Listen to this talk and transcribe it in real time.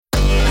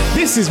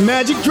This is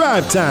Magic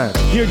Drive Time,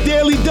 your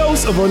daily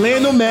dose of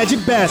Orlando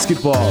Magic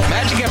basketball.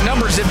 Magic have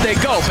numbers if they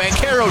go.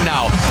 Banchero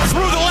now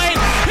through the lane.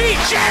 He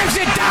jams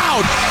it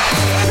down.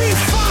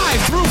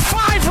 P5 through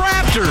 5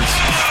 Raptors.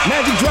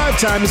 Magic Drive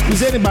Time is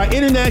presented by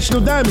International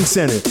Diamond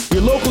Center,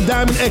 your local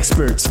diamond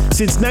experts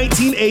since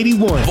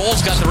 1981.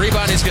 Bulls got the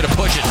rebound. He's going to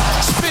push it.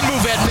 Spin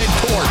move at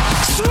midcourt.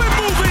 Swim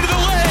move into the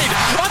lane.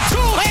 A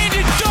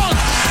two-handed dunk.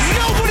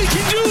 Nobody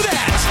can do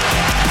that.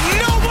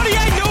 Nobody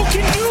I know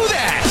can do that.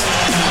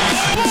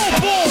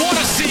 Bull, what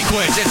a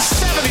sequence. It's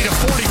 70 to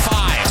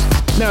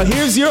 45. Now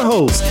here's your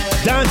host,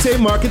 Dante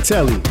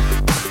Marchitelli.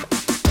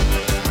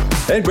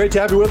 And great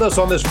to have you with us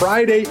on this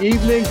Friday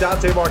evening.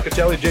 Dante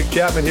Marchitelli, Jake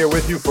Chapman here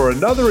with you for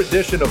another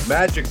edition of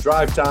Magic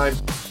Drive Time.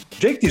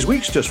 Jake, these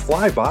weeks just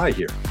fly by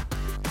here.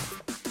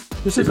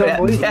 This is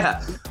unbelievable.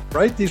 Yeah.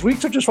 Right? These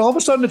weeks are just, all of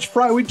a sudden it's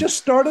Friday. We just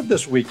started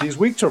this week. These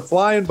weeks are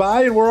flying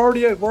by and we're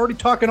already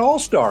talking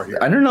All-Star here.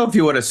 I don't know if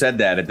you would have said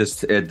that at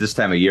this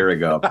time a year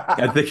ago.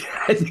 I think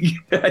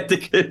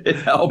it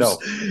helps. No.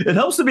 It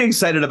helps to be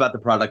excited about the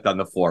product on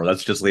the floor.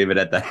 Let's just leave it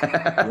at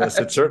that. Yes,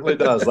 it certainly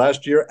does.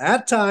 Last year,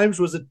 at times,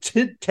 was a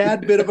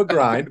tad bit of a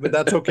grind, but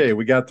that's okay.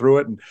 We got through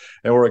it, and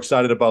we're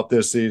excited about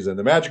this season.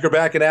 The Magic are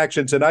back in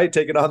action tonight,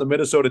 taking on the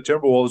Minnesota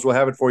Timberwolves. We'll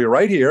have it for you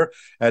right here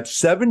at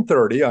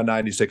 7:30 on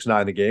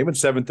 96.9 The Game and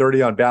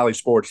 7:30 on Valley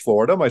Sports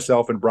Florida.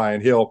 Myself and Brian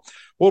Hill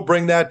will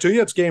bring that to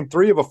you. It's game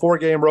 3 of a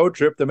 4-game road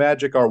trip. The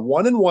Magic are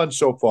 1-1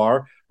 so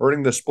far,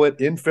 earning the split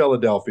in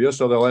Philadelphia,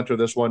 so they'll enter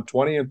this one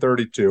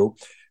 20-32.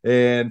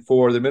 And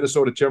for the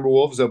Minnesota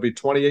Timberwolves, they'll be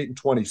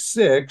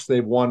 28-26.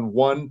 They've won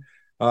one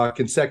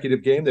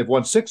consecutive game. They've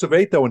won 6 of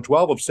 8, though, and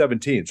 12 of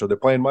 17. So they're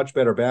playing much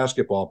better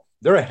basketball.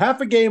 They're a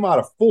half a game out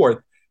of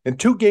 4th and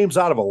 2 games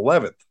out of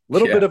 11th.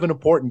 Little bit of an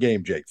important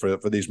game, Jake, for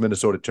these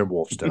Minnesota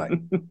Timberwolves tonight.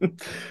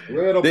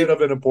 Little bit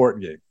of an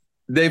important game.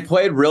 They've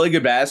played really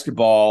good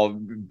basketball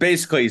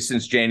basically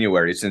since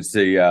January, since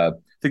I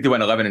think they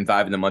went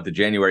 11-5 in the month of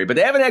January, but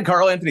they haven't had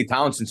Karl-Anthony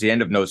Towns since the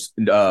end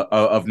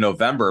of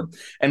November,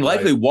 and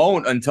likely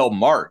won't until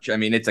March. I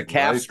mean, it's a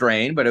calf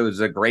strain, but it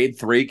was a grade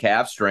 3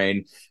 calf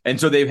strain, and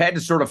so they've had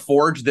to sort of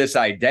forge this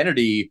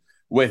identity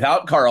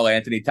without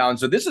Karl-Anthony Towns.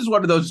 So this is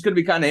one of those, it's going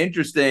to be kind of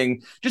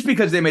interesting just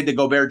because they made the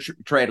Gobert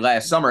trade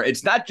last summer.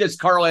 It's not just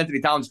Karl-Anthony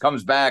Towns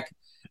comes back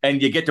and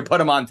you get to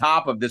put him on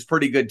top of this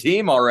pretty good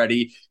team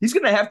already. He's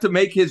going to have to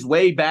make his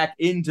way back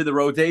into the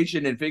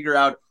rotation and figure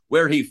out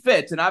where he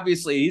fits. And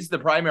obviously he's the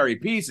primary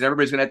piece and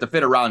everybody's going to have to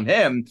fit around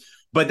him.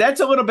 But that's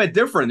a little bit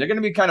different. They're going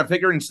to be kind of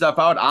figuring stuff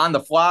out on the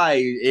fly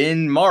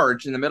in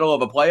March in the middle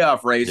of a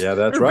playoff race. Yeah,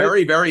 that's They're right.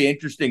 Very, very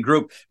interesting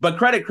group. But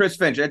credit Chris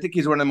Finch. I think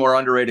he's one of the more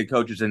underrated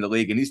coaches in the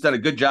league, and he's done a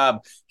good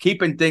job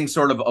keeping things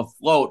sort of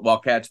afloat while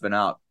Cat's been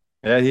out.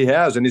 Yeah, he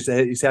has, and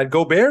he's had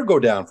Gobert go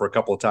down for a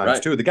couple of times,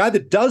 too. The guy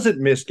that doesn't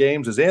miss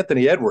games is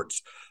Anthony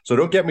Edwards, so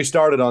don't get me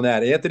started on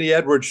that. Anthony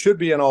Edwards should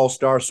be an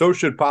all-star, so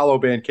should Paolo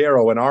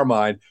Banchero in our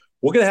mind.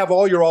 We're going to have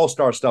all your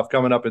all-star stuff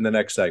coming up in the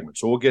next segment,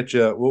 so we'll get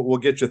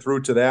you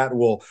through to that.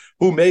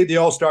 Who made the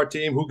all-star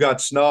team, who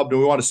got snubbed,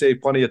 and we want to save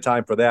plenty of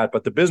time for that.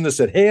 But the business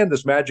at hand,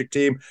 this Magic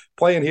team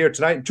playing here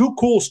tonight, and 2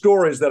 cool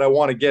stories that I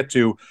want to get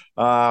to.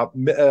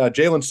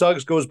 Jalen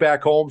Suggs goes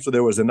back home, so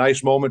there was a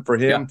nice moment for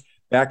him. Yeah.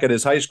 Back at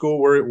his high school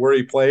where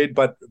he played.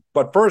 But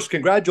first,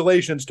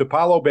 congratulations to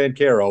Paolo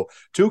Banchero.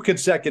 2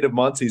 consecutive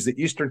months. He's the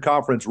Eastern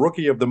Conference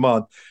Rookie of the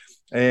Month.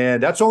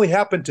 And that's only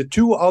happened to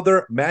 2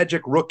 other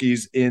Magic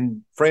rookies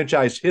in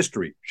franchise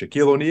history,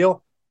 Shaquille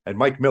O'Neal and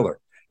Mike Miller.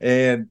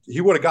 And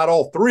he would have got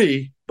all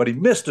 3, but he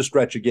missed a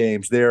stretch of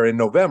games there in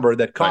November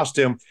that cost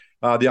him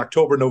the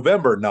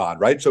October-November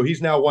nod, right? So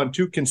he's now won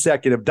 2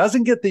 consecutive,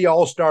 doesn't get the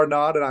all-star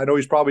nod, and I know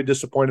he's probably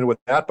disappointed with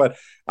that, but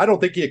I don't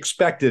think he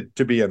expected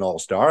to be an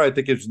all-star. I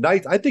think it's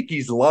nice. I think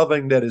he's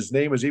loving that his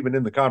name is even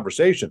in the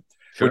conversation,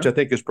 which I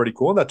think is pretty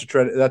cool, and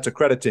that's a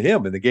credit to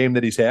him in the game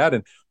that he's had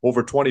and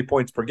over 20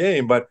 points per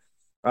game. But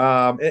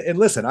and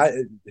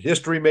listen,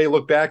 history may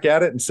look back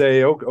at it and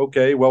say,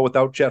 okay, well,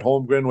 without Chet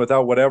Holmgren,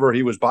 without whatever,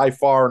 he was by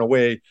far and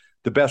away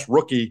the best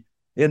rookie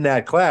in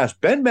that class.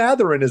 Ben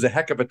Mathurin is a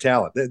heck of a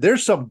talent.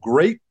 There's some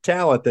great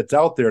talent that's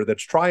out there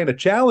that's trying to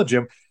challenge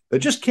him that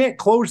just can't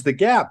close the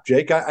gap,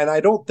 Jake. And I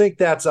don't think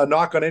that's a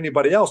knock on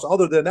anybody else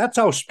other than that's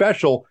how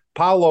special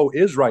Paolo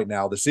is right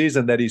now, the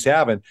season that he's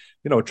having,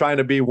 trying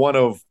to be one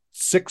of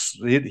 6.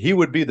 He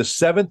would be the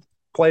 7th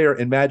player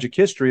in Magic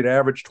history to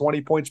average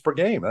 20 points per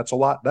game. That's a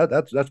lot.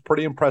 That's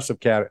pretty impressive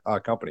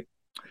company.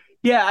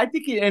 Yeah, I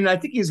think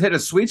he's hit a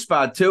sweet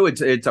spot too.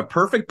 It's a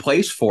perfect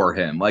place for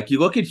him. Like you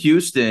look at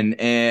Houston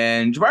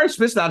and Jabari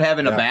Smith's not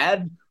having a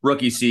bad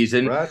rookie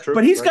season,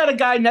 but he's got a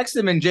guy next to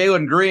him in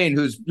Jalen Green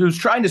who's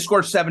trying to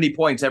score 70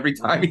 points every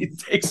time he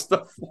takes the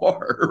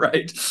floor,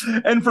 right?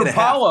 And for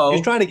Paolo,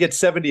 he's trying to get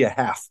 70 a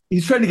half.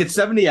 He's trying to get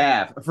 70 a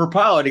half. For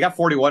Paolo, and he got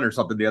 41 or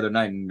something the other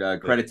night,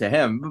 and credit to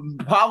him.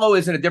 Paolo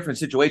is in a different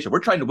situation. We're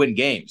trying to win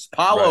games.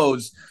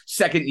 Paolo's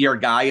second-year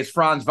guy is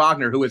Franz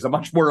Wagner, who is a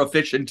much more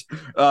efficient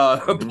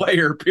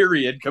player,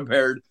 period,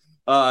 compared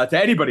to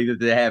anybody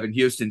that they have in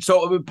Houston.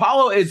 So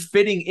Paolo is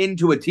fitting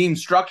into a team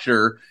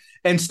structure.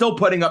 and still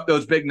putting up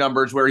those big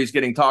numbers where he's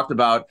getting talked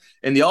about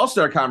in the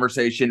All-Star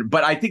conversation.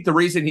 But I think the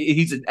reason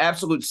he's an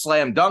absolute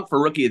slam dunk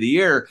for Rookie of the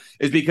Year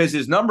is because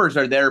his numbers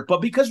are there,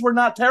 but because we're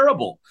not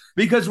terrible,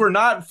 because we're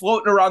not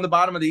floating around the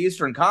bottom of the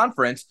Eastern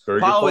Conference.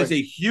 Paolo is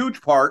a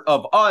huge part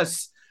of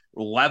us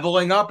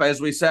leveling up,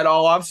 as we said,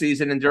 all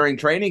offseason and during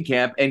training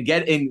camp, and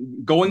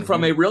going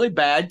from a really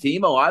bad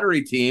team, a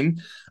lottery team,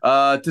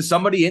 to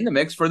somebody in the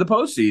mix for the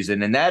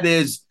postseason. And that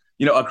is,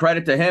 a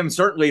credit to him.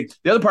 Certainly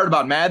the other part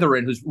about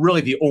Mathurin, who's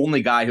really the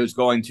only guy who's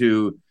going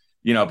to,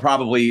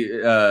 probably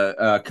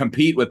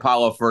compete with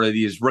Paolo for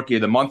these Rookie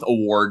of the Month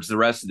awards the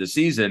rest of the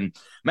season.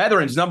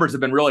 Mathurin's numbers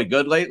have been really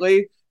good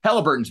lately.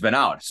 Halliburton's been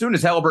out. As soon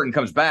as Halliburton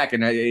comes back,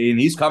 and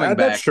he's coming back.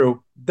 That's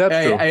true.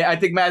 That's true. I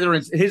think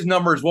his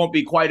numbers won't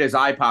be quite as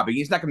eye-popping.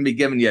 He's not going to be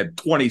giving you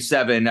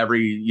 27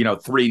 every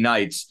 3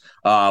 nights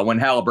when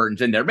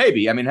Halliburton's in there.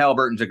 Maybe. I mean,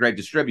 Halliburton's a great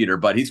distributor,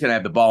 but he's going to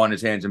have the ball in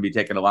his hands and be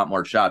taking a lot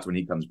more shots when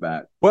he comes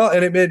back. Well,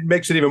 and it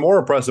makes it even more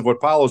impressive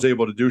what Paolo's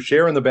able to do,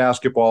 sharing the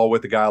basketball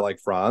with a guy like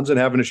Franz and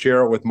having to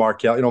share it with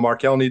Markelle.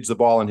 Markelle needs the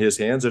ball in his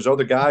hands. There's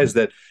other guys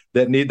that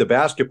need the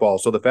basketball.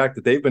 So the fact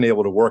that they've been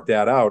able to work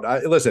that out, I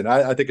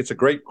think it's a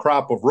great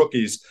crop of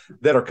rookies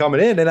that are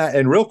coming in.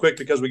 And real quick,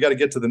 because we got to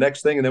get to the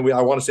next thing, and then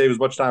I want to save as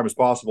much time as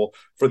possible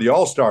for the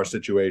All-Star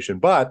situation.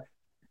 But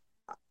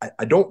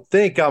I don't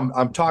think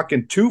I'm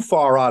talking too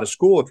far out of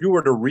school. If you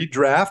were to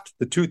redraft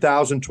the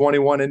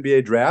 2021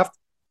 NBA draft,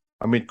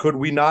 I mean, could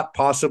we not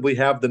possibly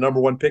have the number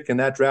 1 pick in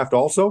that draft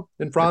also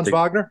in Franz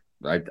Wagner?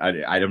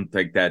 I don't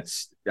think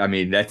that's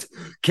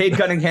Cade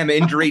Cunningham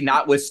injury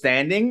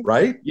notwithstanding,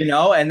 right?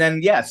 And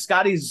then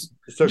Scotty's.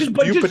 So just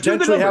do you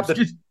potentially have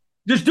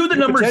just do the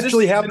numbers.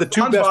 Potentially have the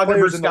 2 best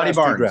players in the last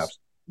 2 drafts.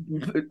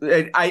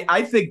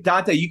 I think,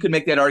 Dante, you can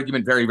make that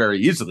argument very, very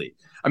easily.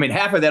 I mean,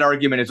 half of that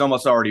argument is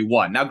almost already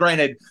won. Now,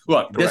 granted,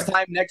 look, Correct. This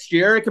time next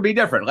year, it could be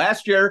different.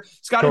 Last year,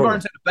 Scotty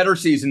Barnes had a better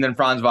season than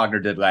Franz Wagner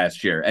did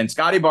last year. And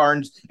Scotty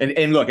Barnes,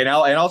 and look, and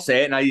I'll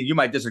say it, and you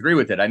might disagree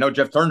with it. I know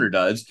Jeff Turner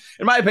does.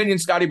 In my opinion,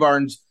 Scotty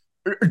Barnes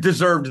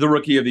deserved the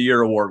Rookie of the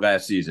Year award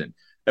last season.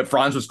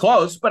 Franz was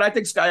close, but I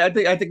think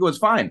it was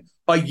fine.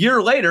 A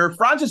year later,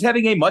 Franz is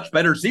having a much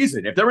better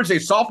season. If there was a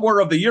Sophomore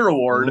of the Year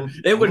award,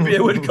 it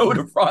would go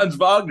to Franz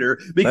Wagner,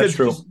 because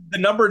the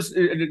numbers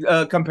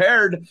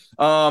compared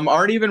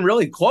aren't even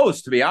really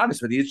close, to be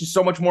honest with you. It's just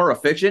so much more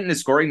efficient, and his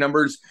scoring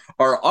numbers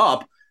are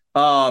up.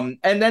 And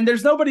then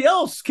there's nobody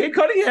else. Cade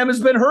Cunningham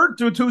has been hurt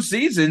through 2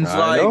 seasons.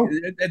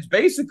 It's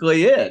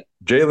basically it.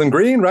 Jalen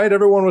Green, right?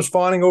 Everyone was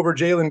fawning over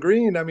Jalen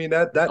Green. I mean,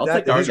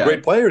 he's a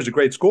great player, he's a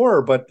great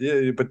scorer, but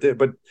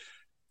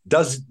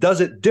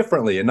does it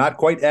differently and not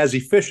quite as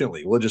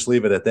efficiently. We'll just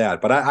leave it at that.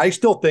 But I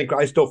still think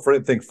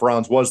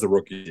Franz was the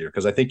Rookie of the Year,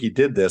 because I think he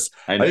did this.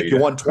 I think he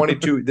won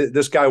 22.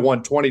 This guy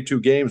won 22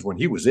 games when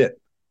he was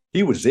it.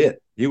 He was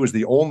it. He was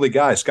the only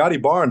guy. Scotty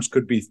Barnes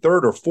could be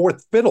 3rd or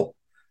 4th fiddle.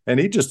 And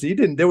he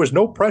didn't, there was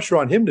no pressure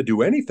on him to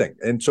do anything.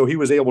 And so he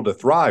was able to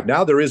thrive.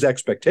 Now there is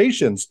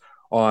expectations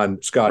on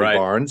Scotty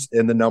Barnes,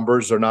 and the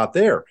numbers are not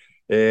there.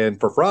 And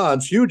for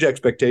Franz, huge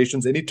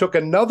expectations, and he took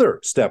another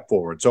step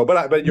forward. So,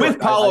 but with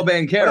Paolo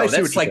Banchero,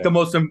 that's like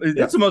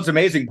that's the most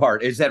amazing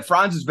part, is that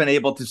Franz has been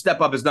able to step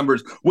up his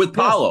numbers with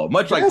Paolo,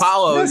 much like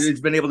Paolo has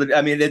been able to.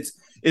 I mean,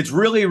 it's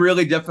really,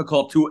 really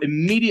difficult to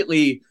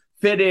immediately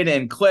fit in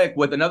and click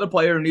with another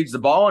player who needs the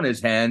ball in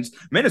his hands.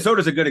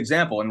 Minnesota's a good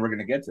example, and we're going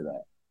to get to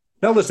that.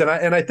 Now, listen,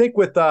 I think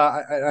with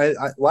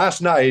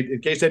last night,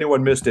 in case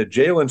anyone missed it,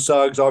 Jalen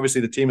Suggs, obviously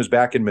the team is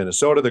back in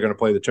Minnesota. They're going to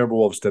play the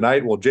Timberwolves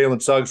tonight. Well,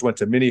 Jalen Suggs went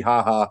to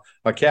Minnehaha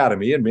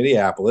Academy in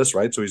Minneapolis,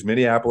 right? So he's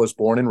Minneapolis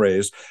born and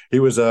raised. He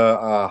was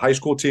a high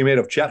school teammate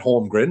of Chet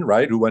Holmgren,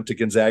 right, who went to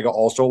Gonzaga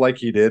also like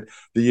he did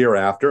the year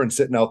after, and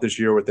sitting out this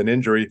year with an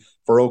injury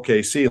for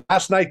OKC.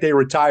 Last night, they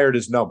retired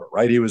his number,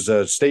 right? He was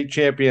a state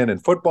champion in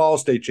football,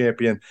 state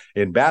champion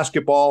in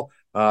basketball.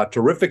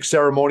 Terrific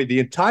ceremony. The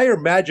entire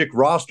Magic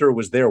roster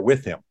was there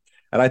with him,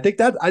 and I think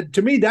that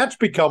to me that's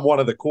become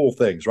one of the cool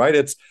things,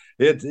 right?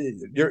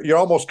 You're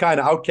almost kind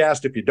of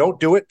outcast if you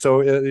don't do it.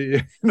 So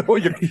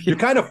you're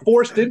kind of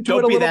forced into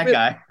it a little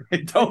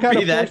bit. Don't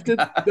be that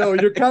guy. No,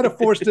 you're kind of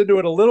forced into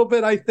it a little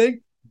bit, I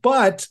think.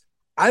 But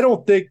I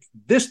don't think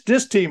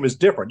this team is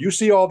different. You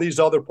see all these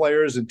other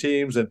players and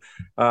teams, and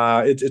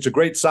it's a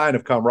great sign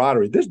of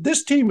camaraderie.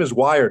 This team is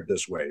wired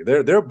this way.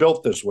 They're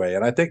built this way,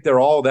 and I think they're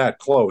all that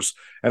close.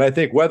 And I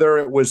think whether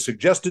it was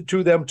suggested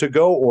to them to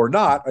go or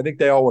not, I think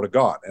they all would have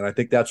gone. And I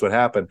think that's what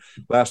happened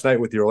last night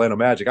with the Orlando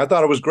Magic. I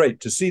thought it was great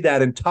to see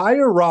that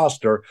entire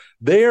roster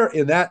there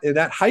in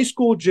that high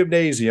school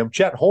gymnasium.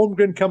 Chet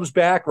Holmgren comes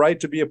back, right,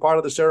 to be a part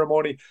of the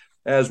ceremony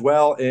as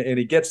well, and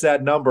he gets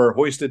that number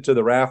hoisted to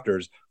the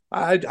rafters.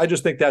 I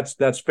just think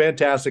that's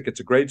fantastic. It's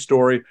a great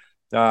story.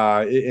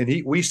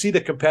 And we see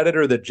the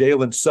competitor that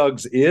Jalen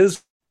Suggs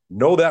is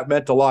know that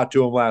meant a lot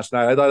to him last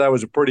night. I thought that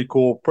was a pretty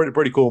cool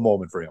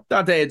moment for him.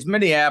 Dante, it's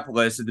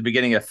Minneapolis at the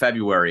beginning of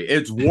February.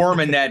 It's warm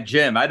in that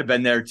gym. I'd have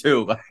been there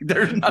too. Like,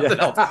 there's nothing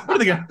else. What are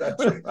they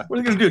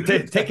gonna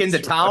do? Take into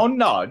town?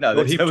 No.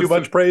 Don't heap too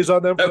much praise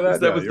on them for that.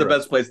 That was the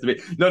best place to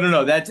be. No.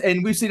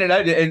 And we've seen it.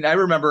 And I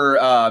remember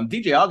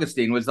DJ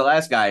Augustine was the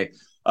last guy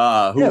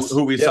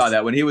who we saw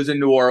that when he was in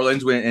New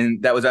Orleans,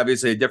 and that was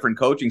obviously a different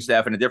coaching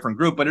staff and a different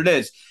group, but it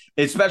is,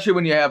 especially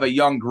when you have a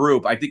young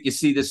group, I think you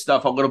see this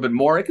stuff a little bit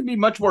more. It can be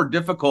much more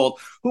difficult.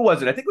 Who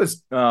was it? I think it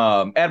was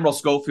Admiral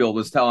Schofield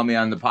was telling me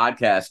on the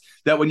podcast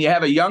that when you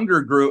have a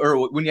younger group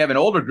or when you have an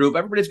older group,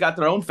 everybody's got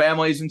their own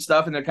families and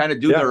stuff, and they kind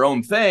of do their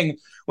own thing.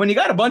 When you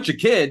got a bunch of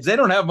kids, they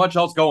don't have much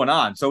else going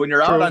on. So when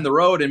you're out on the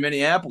road in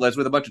Minneapolis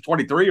with a bunch of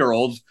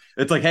 23-year-olds,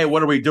 it's like, hey,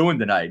 what are we doing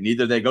tonight? And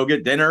either they go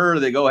get dinner or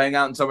they go hang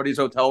out in somebody's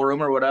hotel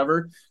room or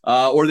whatever,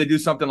 or they do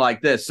something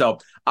like this. So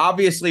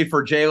obviously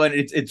for Jalen,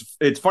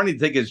 it's funny to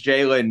think of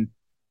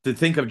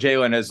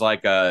Jalen as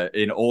like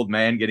an old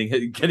man getting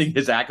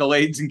his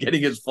accolades and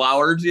getting his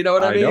flowers. You know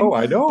what I mean?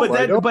 I know.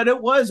 But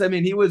it was, I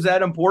mean, he was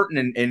that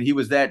important and he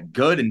was that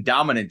good and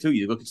dominant too.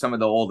 You look at some of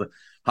the old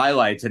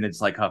highlights and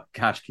it's like, oh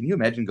gosh, can you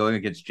imagine going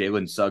against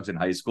Jalen Suggs in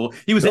high school?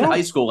 He was in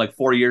high school like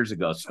 4 years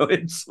ago. So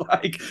it's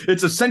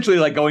essentially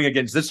like going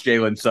against this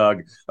Jalen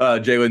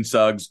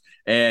Suggs.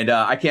 And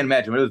I can't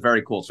imagine, but it was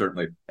very cool,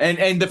 certainly.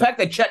 And the fact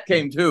that Chet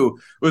came too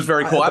was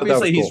very cool.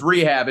 Obviously he's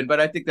rehabbing,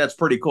 but I think that's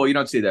pretty cool. You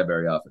don't see that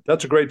very often.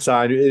 That's a great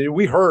sign.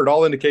 We heard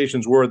all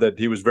indications were that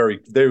he was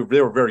they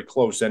were very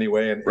close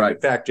anyway. And in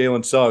fact,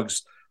 Jalen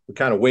Suggs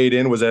kind of weighed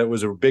in was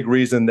a big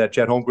reason that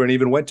Chet Holmgren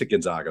even went to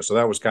Gonzaga. So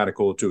that was kind of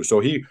cool too. So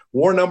he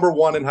wore number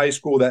 1 in high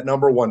school, that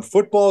number 1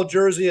 football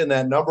jersey and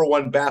that number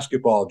 1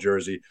 basketball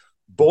jersey,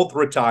 both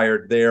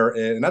retired there.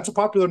 And that's a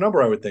popular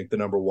number, I would think, the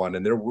number 1.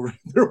 And they're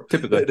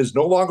typically it is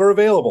no longer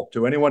available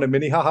to anyone at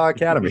Minnehaha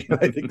Academy.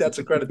 I think that's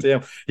a credit to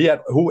him.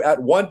 Who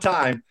at one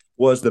time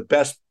was the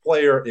best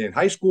player in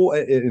high school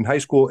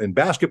in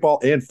basketball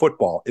and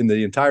football in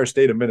the entire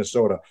state of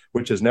Minnesota,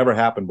 which has never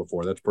happened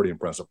before. That's pretty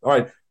impressive. All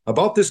right,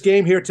 about this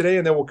game here today,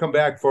 and then we'll come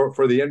back for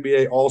the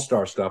NBA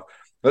All-Star stuff.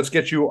 Let's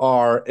get you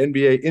our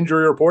NBA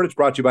injury report. It's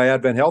brought to you by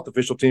Advent Health,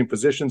 official team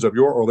physicians of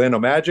your Orlando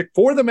Magic.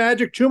 For the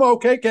Magic, Chuma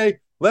Okeke,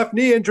 left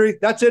knee injury.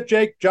 That's it,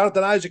 Jake.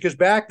 Jonathan Isaac is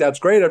back. That's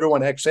great.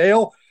 Everyone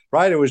exhale,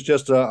 right? It was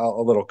just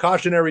a little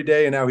cautionary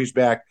day, and now he's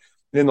back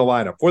in the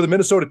lineup. For the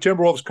Minnesota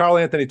Timberwolves, Karl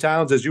Anthony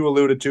Towns, as you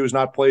alluded to, has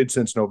not played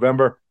since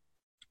November.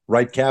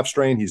 Right calf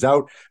strain, he's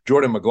out.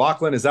 Jordan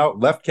McLaughlin is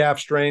out, left calf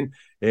strain.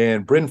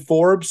 And Bryn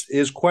Forbes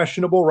is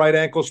questionable, right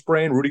ankle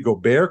sprain. Rudy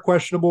Gobert,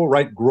 questionable,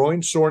 right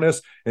groin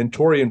soreness. And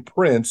Taurean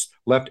Prince,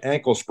 left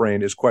ankle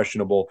sprain, is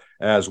questionable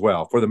as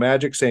well. For the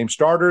Magic, same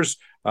starters.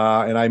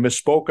 And I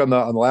misspoke on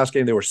the last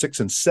game. They were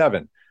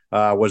 6-7.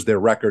 Was their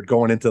record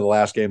going into the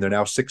last game. They're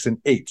now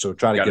 6-8, so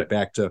trying to get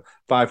back to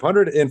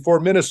 500. And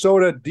for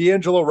Minnesota,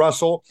 D'Angelo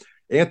Russell,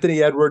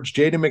 Anthony Edwards,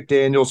 Jaden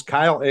McDaniels,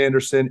 Kyle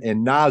Anderson,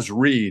 and Naz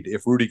Reid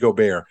if Rudy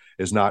Gobert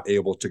is not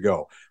able to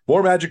go.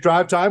 More Magic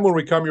Drive Time when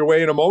we come your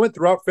way in a moment.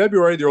 Throughout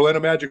February, the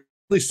Orlando Magic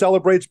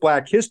celebrates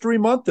Black History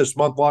Month. This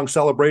month-long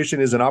celebration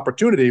is an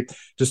opportunity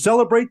to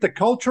celebrate the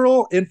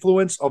cultural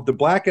influence of the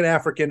Black and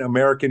African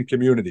American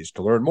communities.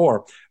 To learn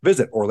more,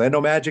 visit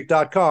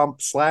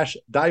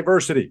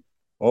orlandomagic.com/diversity.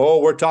 Oh,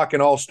 we're talking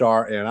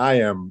All-Star, and I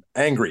am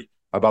angry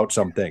about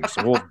some things.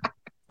 So we'll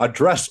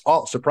address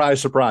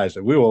surprise,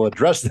 and we will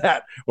address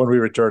that when we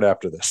return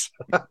after this.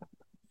 I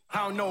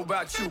don't know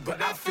about you,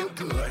 but I feel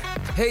good.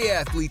 Hey,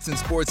 athletes and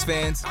sports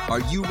fans, are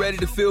you ready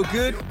to feel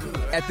good?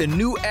 At the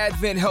new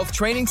Advent Health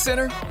Training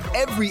Center,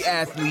 every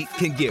athlete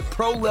can get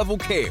pro-level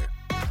care.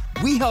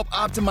 We help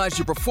optimize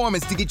your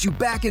performance to get you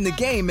back in the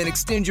game and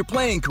extend your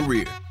playing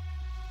career.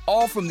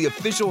 All from the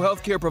official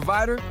healthcare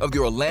provider of the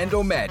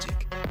Orlando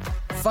Magic.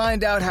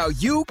 Find out how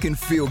you can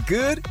feel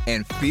good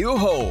and feel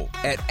whole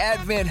at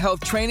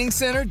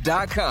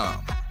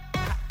AdventHealthTrainingCenter.com.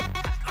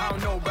 I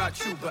don't know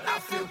about you, but I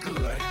feel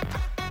good.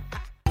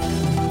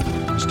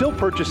 Still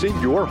purchasing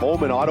your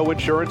home and auto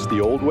insurance the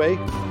old way,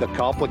 the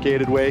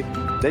complicated way?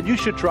 Then you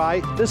should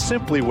try the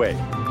Simply way.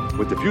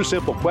 With a few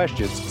simple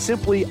questions,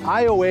 Simply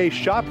IOA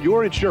shop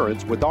your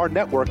insurance with our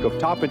network of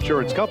top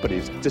insurance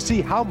companies to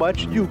see how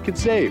much you can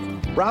save.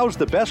 Browse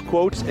the best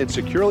quotes and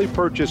securely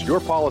purchase your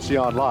policy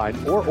online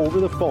or over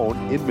the phone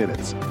in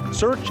minutes.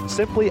 Search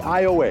Simply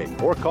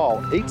IOA or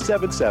call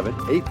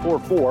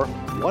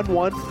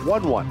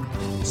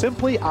 877-844-1111.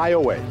 Simply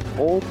IOA,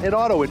 home and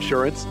auto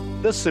insurance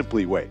the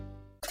Simply way.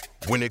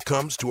 When it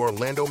comes to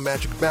Orlando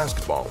Magic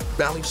basketball,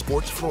 Bally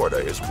Sports Florida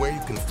is where you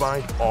can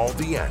find all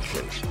the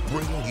action,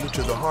 bringing you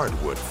to the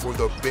hardwood for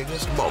the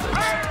biggest moments.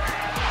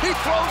 He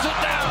throws it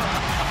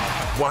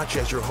down. Watch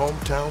as your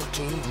hometown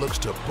team looks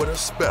to put a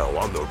spell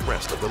on the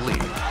rest of the league.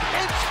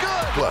 It's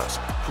good. Plus,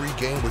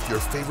 pre-game with your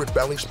favorite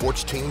Bally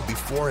Sports team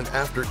before and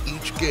after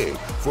each game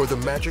for the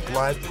Magic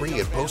Live pre-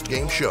 and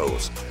post-game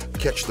shows.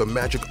 Catch the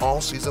Magic all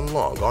season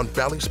long on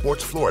Bally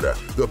Sports Florida,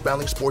 the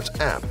Bally Sports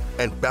app,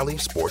 and Bally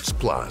Sports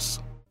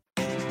Plus.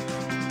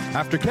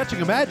 After catching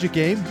a Magic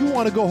game, you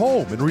want to go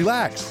home and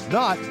relax,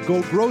 not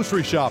go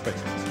grocery shopping.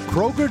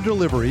 Kroger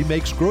Delivery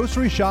makes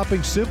grocery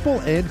shopping simple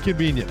and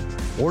convenient.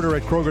 Order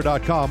at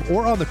Kroger.com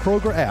or on the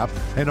Kroger app,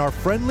 and our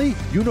friendly,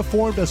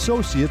 uniformed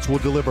associates will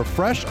deliver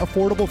fresh,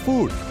 affordable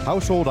food,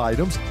 household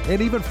items,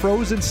 and even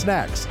frozen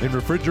snacks in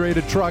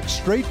refrigerated trucks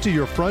straight to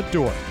your front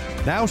door.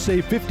 Now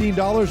save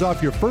 $15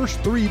 off your first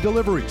 3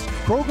 deliveries.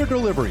 Kroger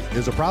Delivery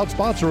is a proud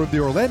sponsor of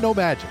the Orlando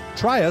Magic.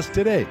 Try us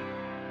today.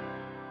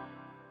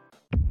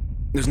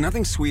 There's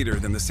nothing sweeter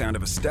than the sound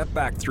of a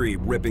step-back 3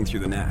 ripping through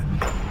the net.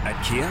 At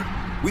Kia,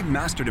 we've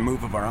mastered a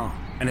move of our own,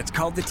 and it's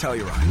called the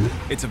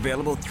Telluride. Its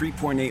available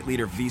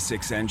 3.8-liter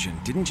V6 engine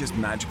didn't just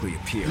magically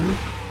appear.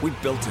 We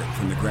built it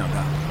from the ground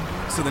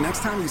up. So the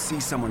next time you see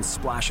someone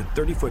splash a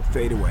 30-foot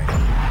fadeaway,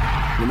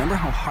 remember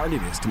how hard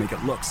it is to make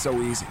it look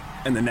so easy.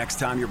 And the next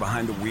time you're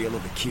behind the wheel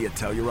of the Kia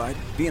Telluride,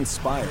 be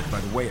inspired by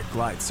the way it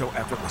glides so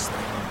effortlessly.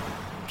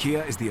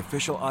 Kia is the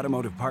official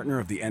automotive partner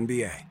of the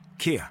NBA.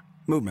 Kia,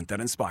 movement that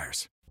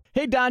inspires.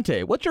 Hey,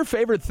 Dante, what's your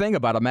favorite thing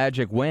about a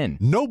Magic win?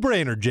 No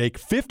brainer,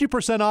 Jake.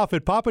 50% off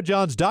at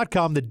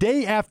papajohns.com the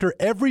day after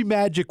every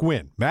Magic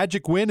win.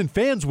 Magic win and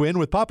fans win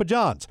with Papa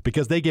John's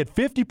because they get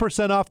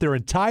 50% off their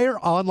entire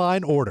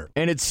online order.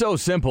 And it's so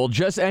simple.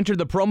 Just enter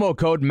the promo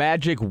code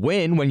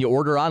MAGICWIN when you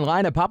order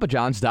online at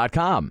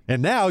papajohns.com.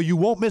 And now you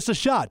won't miss a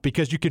shot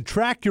because you can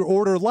track your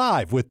order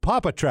live with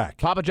Papa Track.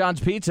 Papa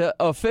John's Pizza,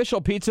 official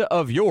pizza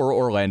of your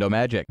Orlando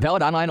Magic.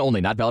 Valid online only,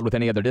 not valid with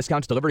any other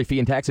discounts. Delivery fee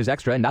and taxes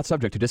extra and not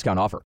subject to discount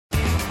offer.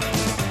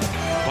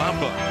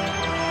 Bamba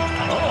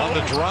on the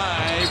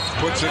drive,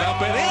 puts it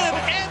up and in,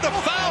 and the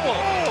foul.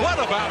 What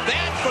about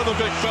that for the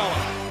big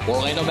fella?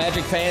 Orlando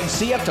Magic fans,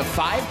 see up to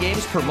 5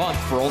 games per month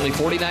for only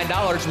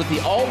 $49 with the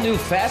all-new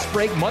Fast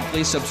Break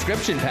monthly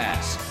subscription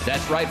pass.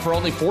 That's right, for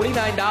only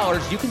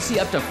 $49, you can see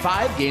up to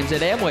 5 games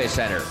at Amway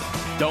Center.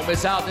 Don't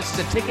miss out. This is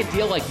a ticket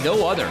deal like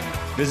no other.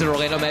 Visit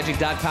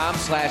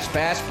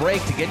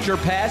OrlandoMagic.com/fastbreak to get your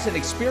pass and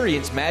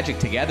experience Magic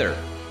together.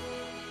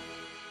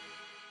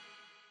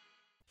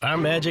 Our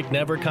Magic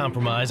never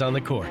compromise on the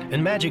court,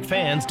 and Magic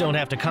fans don't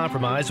have to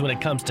compromise when it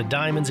comes to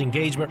diamonds,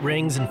 engagement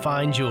rings, and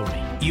fine jewelry.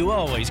 You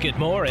always get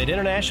more at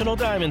International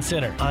Diamond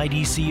Center.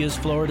 IDC is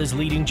Florida's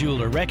leading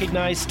jeweler,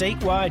 recognized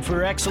statewide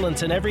for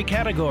excellence in every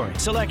category,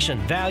 selection,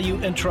 value,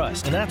 and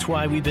trust. And that's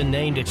why we've been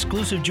named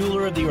exclusive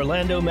jeweler of the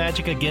Orlando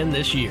Magic again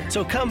this year.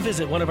 So come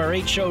visit one of our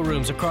 8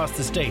 showrooms across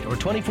the state or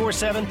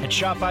 24/7 at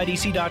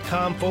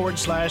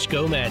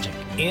shopidc.com/go Magic.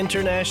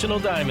 International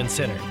Diamond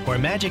Center, where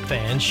Magic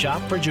fans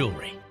shop for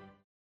jewelry.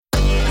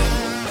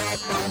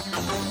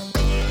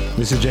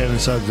 This is Jalen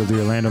Suggs of the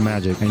Orlando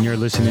Magic, and you're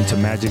listening to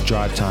Magic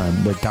Drive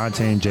Time with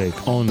Dante and Jake,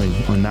 only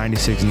on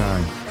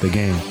 96.9 The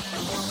Game.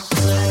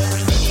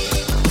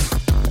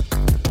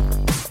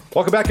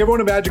 Welcome back, everyone,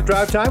 to Magic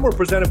Drive Time. We're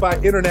presented by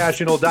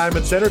International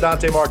Diamond Center.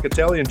 Dante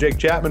Marchitelli and Jake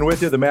Chapman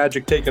with you. The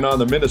Magic taking on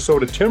the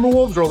Minnesota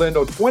Timberwolves.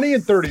 Orlando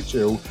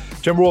 20-32.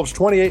 Timberwolves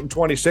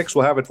 28-26.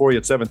 We'll have it for you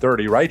at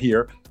 7:30 right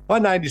here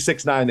on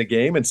 96.9 The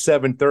Game and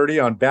 7:30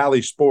 on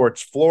Valley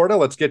Sports Florida.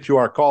 Let's get to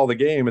our call of the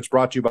game. It's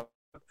brought to you by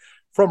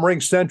from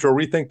Ring Central.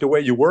 Rethink the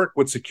way you work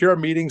with secure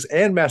meetings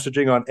and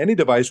messaging on any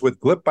device with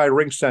Glip by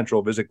Ring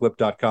Central. Visit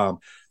glip.com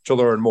to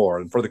learn more.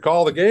 And for the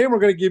call of the game, we're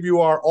going to give you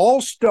our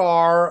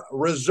all-star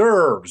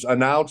reserves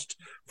announced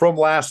from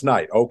last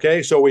night.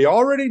 Okay, so we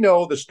already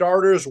know the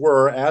starters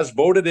were, as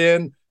voted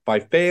in by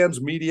fans,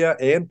 media,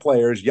 and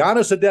players,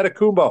 Giannis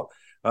Antetokounmpo.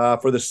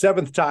 For the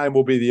 7th time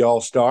will be the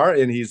all-star,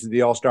 and he's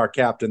the all-star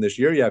captain this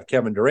year. You have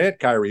Kevin Durant,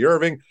 Kyrie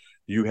Irving.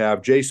 You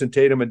have Jason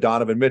Tatum and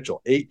Donovan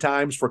Mitchell. 8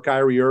 times for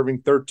Kyrie Irving,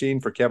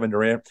 13 for Kevin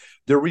Durant.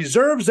 The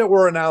reserves that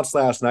were announced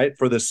last night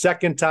for the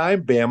 2nd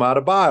time, Bam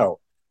Adebayo.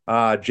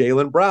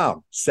 Jaylen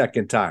Brown,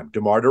 2nd time.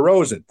 DeMar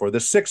DeRozan for the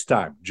 6th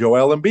time.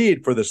 Joel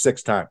Embiid for the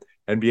 6th time.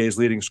 NBA's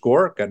leading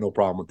scorer, got no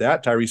problem with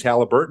that. Tyrese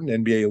Halliburton,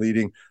 NBA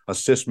leading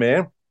assist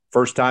man.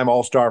 1st time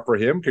All-Star for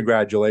him.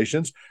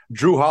 Congratulations.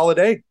 Drew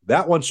Holiday,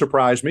 that one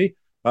surprised me.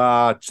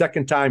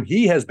 2nd time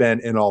he has been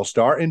an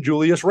all-star, and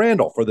Julius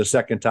Randle for the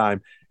 2nd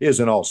time is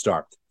an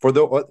all-star. For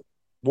the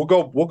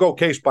we'll go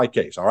case by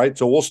case. All right,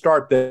 so we'll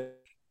start there.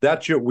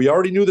 We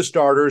already knew the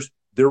starters,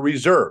 the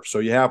reserves. So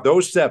you have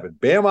those 7: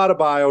 Bam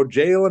Adebayo,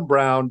 Jaylen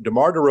Brown,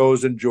 DeMar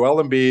DeRozan,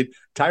 Joel Embiid,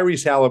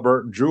 Tyrese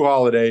Halliburton, Drew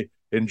Holiday,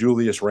 and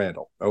Julius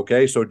Randle.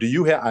 Okay, so do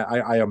you have?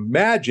 I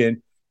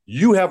imagine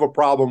you have a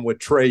problem with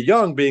Trae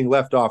Young being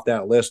left off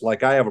that list,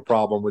 like I have a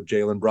problem with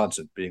Jalen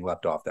Brunson being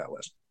left off that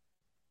list.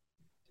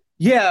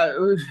 Yeah,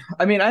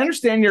 I mean, I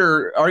understand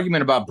your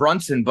argument about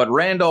Brunson, but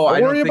Randle,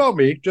 don't worry about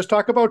me. Just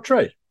talk about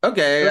Trae.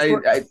 Okay,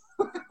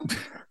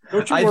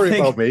 don't you worry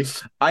about me.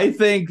 I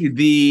think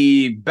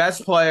the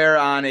best player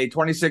on a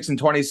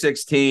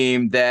 26-26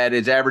 team that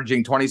is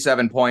averaging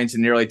 27 points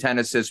and nearly 10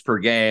 assists per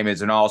game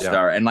is an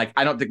all-star. Yeah. And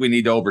I don't think we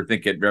need to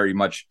overthink it very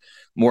much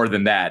more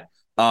than that.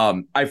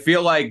 I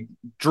feel like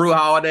Drew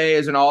Holiday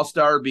is an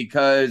all-star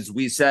because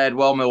we said,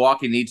 well,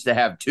 Milwaukee needs to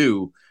have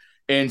 2.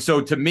 And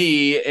so to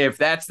me, if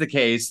that's the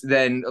case,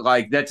 then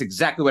like that's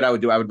exactly what I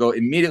would do. I would go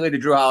immediately to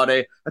Drew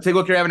Holiday. I'd say,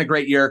 look, you're having a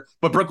great year,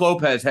 but Brook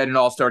Lopez had an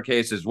all-star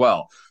case as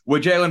well.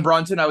 With Jalen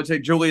Brunson, I would say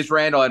Julius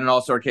Randle had an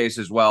all-star case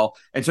as well.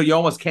 And so you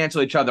almost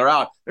cancel each other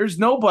out. There's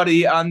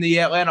nobody on the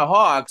Atlanta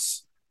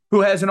Hawks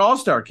who has an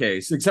all-star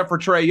case except for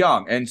Trae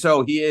Young. And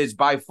so he is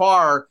by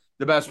far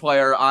the best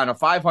player on a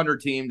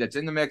 500 team that's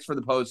in the mix for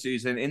the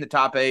postseason, in the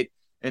top 8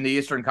 in the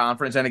Eastern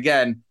Conference. And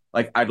again,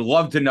 like, I'd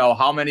love to know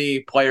how many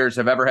players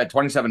have ever had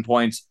 27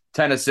 points,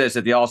 10 assists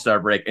at the All-Star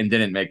break and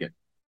didn't make it.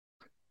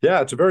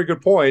 Yeah, it's a very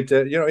good point.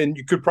 And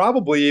you could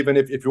probably even,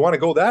 if you want to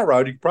go that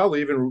route, you could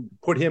probably even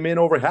put him in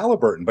over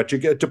Halliburton. But you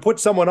get to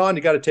put someone on,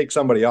 you got to take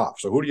somebody off.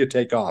 So who do you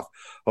take off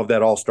of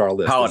that All-Star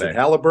list? Holiday. Is it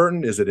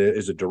Halliburton? Is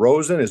it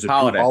DeRozan? Is it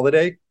Holiday. Drew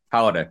Holiday?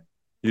 Holiday.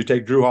 You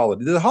take Drew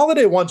Holiday. The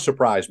Holiday one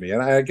surprised me.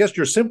 And I guess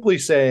you're simply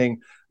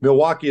saying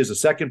Milwaukee is the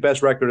second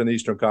best record in the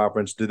Eastern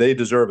Conference. Do they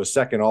deserve a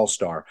second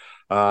All-Star?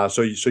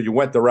 So you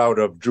went the route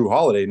of Drew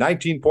Holiday.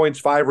 19 points,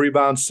 5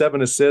 rebounds,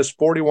 7 assists,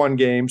 41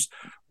 games.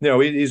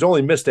 He's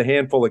only missed a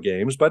handful of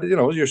games, but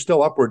you're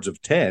still upwards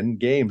of 10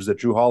 games that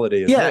Drew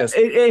Holiday has missed.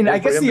 And I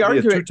guess the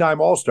argument, a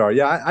two-time All-Star.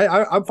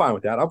 Yeah, I'm fine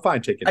with that. I'm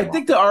fine taking him I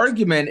think the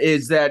argument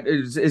is that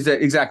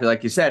exactly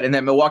like you said, and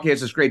that Milwaukee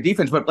has this great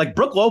defense, but like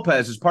Brook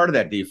Lopez is part of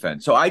that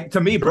defense. So to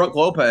me, Brook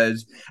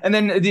Lopez, and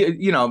then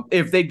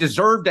if they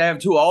deserve to have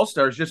 2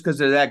 All-Stars just because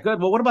they're that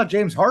good, well, what about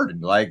James Harden?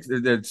 Like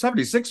the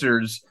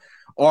 76ers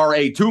are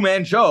a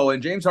 2-man show,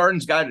 and James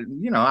Harden's got,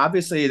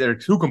 obviously they're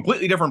 2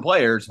 completely different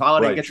players.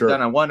 Holiday gets it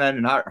done on one end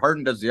and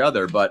Harden does the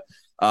other. But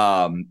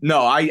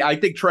no, I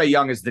think Trae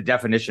Young is the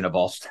definition of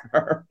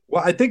All-Star.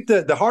 Well, I think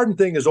the Harden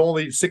thing is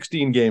only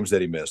 16 games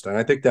that he missed, and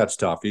I think that's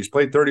tough. He's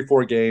played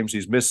 34 games.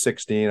 He's missed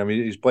 16. I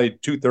mean, he's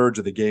played 2/3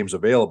 of the games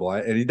available,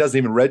 and he doesn't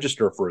even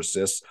register for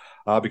assists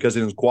because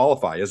he doesn't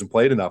qualify. He hasn't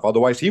played enough.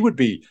 Otherwise, he would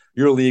be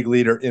your league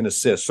leader in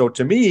assists. So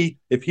to me,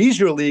 if he's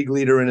your league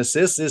leader in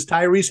assists, is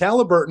Tyrese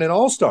Halliburton an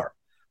All-Star?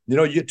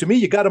 To me,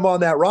 you got him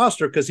on that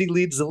roster because he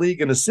leads the league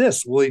in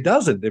assists. Well, he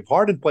doesn't. If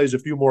Harden plays a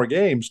few more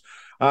games,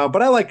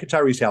 but I like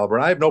Tyrese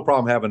Halliburton. I have no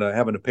problem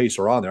having a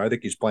pacer on there. I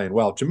think he's playing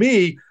well. To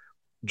me,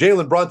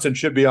 Jalen Brunson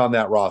should be on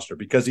that roster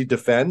because he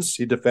defends.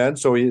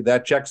 So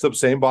that checks the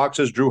same box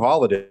as Drew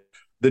Holiday.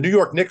 The New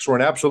York Knicks were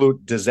an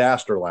absolute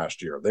disaster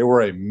last year. They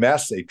were a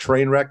mess, a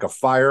train wreck, a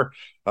fire,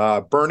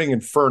 burning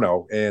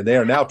inferno, and they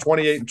are now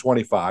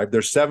 28-25.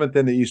 They're 7th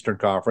in the Eastern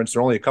Conference.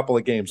 They're only a couple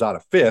of games out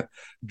of 5th.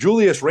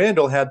 Julius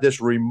Randle had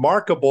this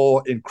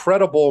remarkable,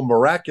 incredible,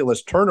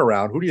 miraculous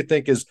turnaround. Who do you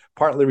think is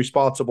partly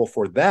responsible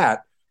for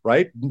that,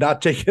 right?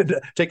 Not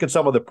taking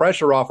some of the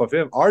pressure off of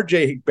him.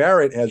 RJ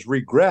Barrett has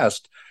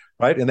regressed,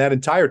 right? And that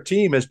entire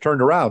team has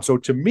turned around. So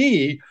to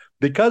me,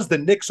 because the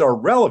Knicks are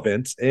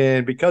relevant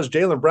and because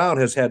Jaylen Brown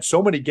has had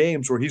so many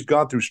games where he's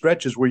gone through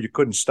stretches where you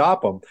couldn't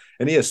stop him,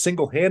 and he has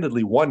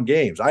single-handedly won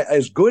games.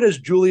 As good as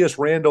Julius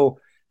Randle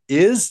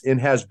is and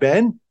has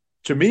been,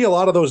 to me, a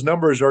lot of those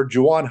numbers are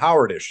Juwan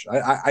Howard-ish.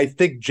 I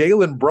think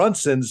Jalen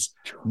Brunson's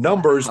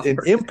numbers in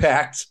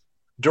impact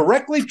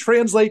directly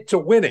translate to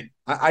winning.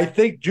 I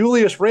think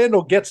Julius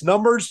Randle gets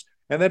numbers,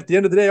 and then at the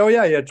end of the day,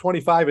 he had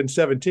 25 and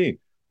 17.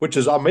 Which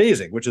is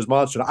amazing, which is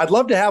monster. I'd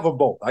love to have them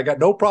both. I got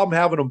no problem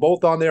having them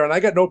both on there, and I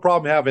got no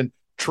problem having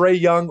Trae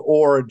Young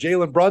or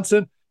Jalen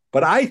Brunson,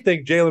 but I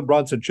think Jalen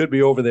Brunson should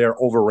be over there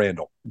over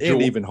Randle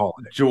and even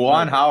Holiday.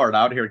 Juwan Howard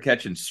out here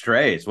catching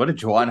strays. What did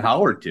Juwan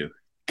Howard do?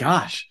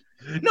 Gosh.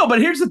 No, but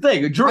here's the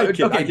thing.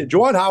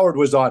 Juwan Howard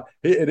was on.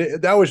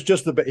 That was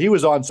just he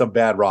was on some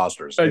bad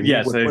rosters.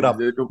 Yes, he put up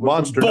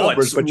monster bullets,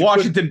 numbers. But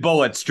Washington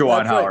Bullets.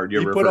 Juwan Howard.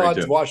 He put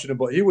on Washington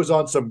Bullets. He was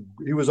on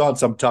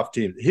some tough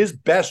teams. His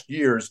best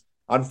years,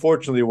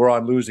 unfortunately, we're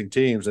on losing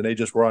teams, and they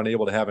just were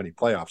unable to have any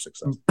playoff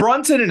success.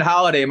 Brunson and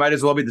Holiday might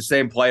as well be the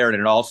same player in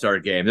an All-Star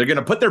game. They're going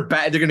to put their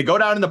back. They're going to go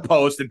down in the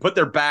post and put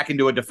their back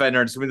into a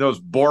defender, and it's going to be the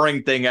most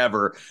boring thing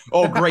ever.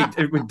 Oh, great,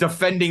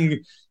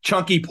 defending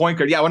chunky point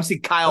guard. Yeah, I want to see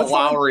Kyle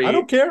Lowry. I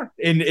don't care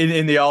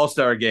in the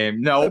All-Star game.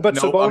 No, but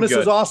Sabonis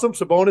is awesome.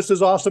 Sabonis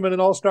is awesome in an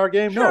All-Star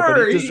game. Sure, no,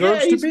 but he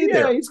deserves to be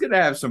there. He's going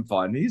to have some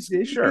fun. He's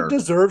sure he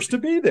deserves to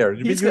be there.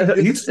 He's going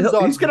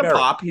to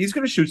pop. He's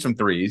going to shoot some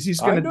threes. He's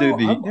going to do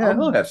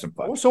he'll have some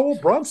fun. So will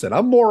Brunson.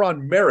 I'm more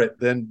on merit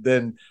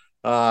than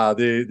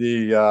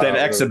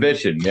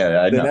exhibition.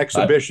 Yeah, than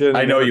exhibition.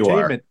 I know you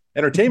are.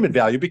 Entertainment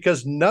value,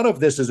 because none of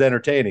this is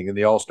entertaining in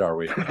the All-Star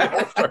week.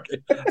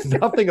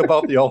 Nothing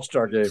about the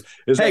All-Star game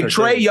is. Hey,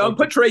 Trae Young,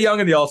 put Trae Young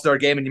in the All-Star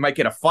game, and you might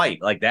get a fight.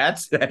 Like,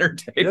 that's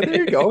entertaining. Yeah,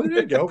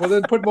 there you go. Well,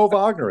 then put Mo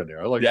Wagner in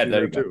there. I like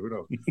there too. Who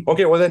knows?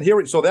 Okay, well then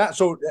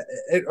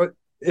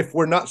if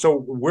we're not,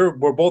 so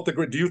we're both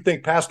agree. Do you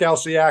think Pascal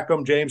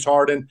Siakam, James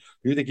Harden?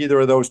 Do you think either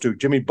of those two,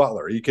 Jimmy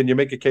Butler? Can you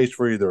make a case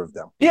for either of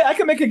them? Yeah, I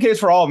can make a case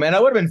for all of them, man. I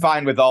would have been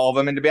fine with all of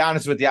them. And to be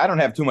honest with you, I don't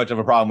have too much of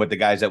a problem with the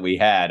guys that we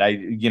had.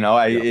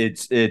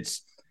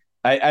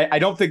 I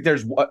don't think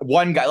there's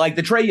one guy like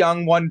the Trae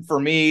Young one for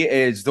me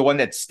is the one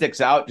that sticks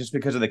out just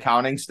because of the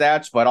counting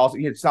stats, but also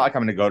it's not like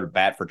I'm going to go to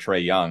bat for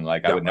Trae Young.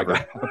 Like I would never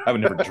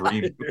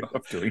dream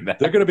of doing that.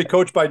 They're going to be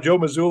coached by Joe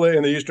Mazzulla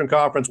in the Eastern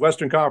Conference.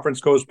 Western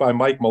Conference coached by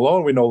Mike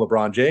Malone. We know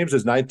LeBron James,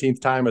 his 19th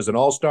time as an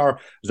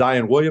All-Star.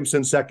 Zion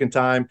Williamson, second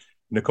time.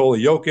 Nikola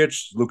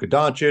Jokic, Luka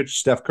Doncic,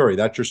 Steph Curry.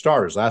 That's your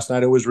starters. Last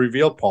night it was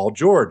revealed Paul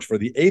George for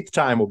the 8th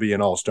time will be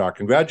an All-Star.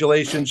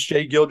 Congratulations,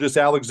 Shai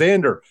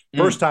Gilgeous-Alexander,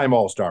 first-time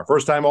All-Star.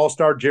 First-time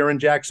All-Star, Jaren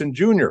Jackson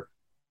Jr.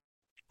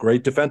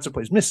 Great defensive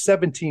plays. Missed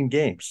 17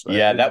 games.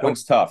 Yeah, that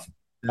one's tough.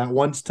 That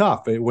one's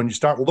tough. When you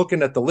start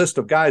looking at the list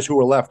of guys who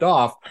were left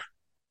off,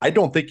 I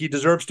don't think he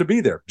deserves to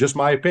be there. Just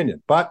my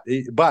opinion. But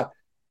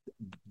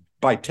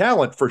by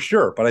talent for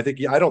sure, but I think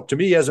to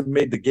me, he hasn't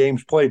made the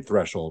games played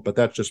threshold, but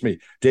that's just me.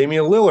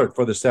 Damian Lillard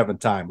for the 7th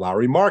time,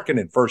 Lauri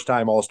Markkanen, first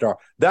time All-Star.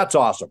 That's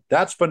awesome.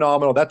 That's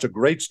phenomenal. That's a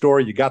great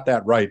story. You got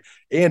that right.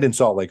 And in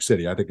Salt Lake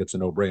City, I think it's a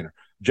no-brainer.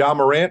 Ja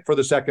Morant for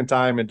the 2nd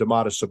time and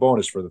Domantas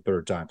Sabonis for the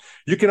 3rd time.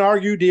 You can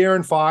argue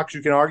De'Aaron Fox.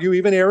 You can argue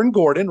even Aaron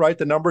Gordon, right?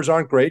 The numbers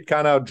aren't great.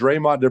 Kind of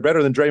Draymond. They're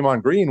better than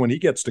Draymond Green when he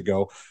gets to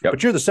go. Yep.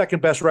 But you're the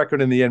 2nd best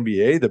record in the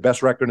NBA, the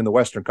best record in the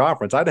Western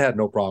Conference. I'd have had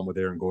no problem with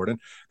Aaron Gordon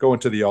going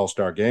to the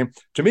All-Star game.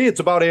 To me, it's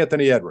about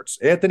Anthony Edwards.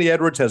 Anthony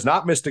Edwards has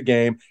not missed a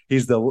game.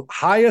 He's the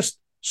highest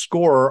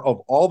scorer of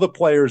all the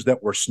players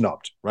that were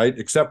snubbed, right?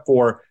 Except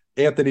for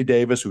Anthony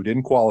Davis, who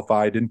didn't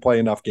qualify, didn't play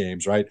enough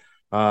games, right?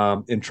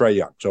 In Trae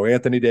Young. So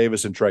Anthony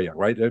Davis and Trae Young,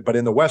 right? But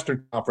in the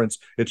Western Conference,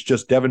 it's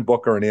just Devin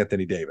Booker and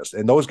Anthony Davis.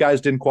 And those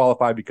guys didn't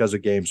qualify because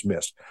of games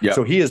missed. Yep.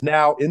 So he is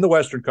now in the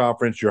Western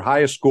Conference, your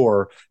highest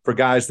scorer for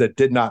guys that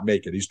did not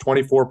make it. He's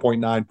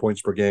 24.9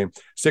 points per game,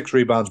 6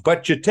 rebounds.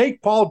 But you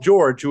take Paul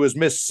George, who has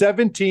missed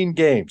 17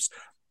 games.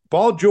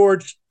 Paul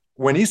George,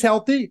 when he's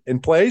healthy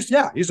and plays,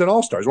 he's an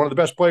All-Star. He's one of the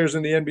best players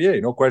in the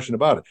NBA, no question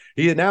about it.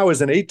 He now is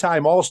an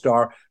 8-time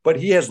All-Star, but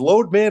he has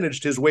load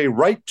managed his way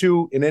right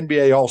to an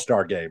NBA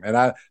All-Star game.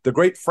 And the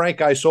great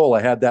Frank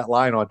Isola had that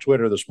line on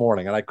Twitter this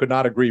morning, and I could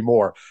not agree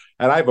more.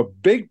 And I have a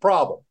big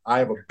problem.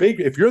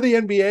 If you're the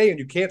NBA and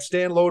you can't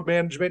stand load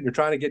management and you're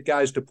trying to get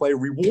guys to play,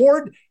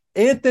 reward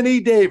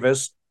Anthony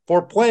Davis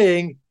for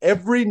playing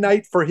every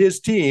night for his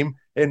team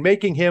and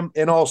making him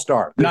an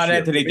All-Star. Not year.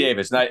 Anthony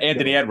Davis, not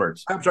Anthony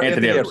Edwards. I'm sorry,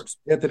 Anthony Edwards.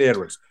 Anthony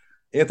Edwards.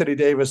 Anthony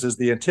Davis is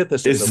the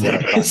antithesis of what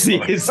I'm talking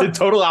about. It's the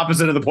total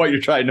opposite of the point you're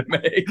trying to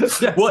make.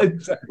 Yes, well,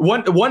 exactly.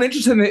 One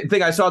interesting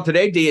thing I saw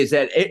today, D, is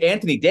that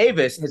Anthony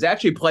Davis has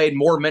actually played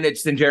more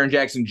minutes than Jaren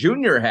Jackson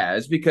Jr.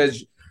 has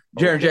because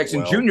Jaren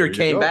Jackson Jr.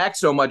 came back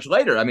so much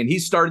later. I mean, he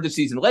started the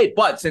season late,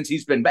 but since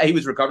he's been back, he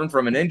was recovering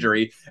from an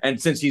injury,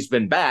 and since he's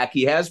been back,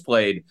 he has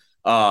played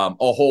a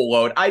whole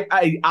load.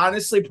 I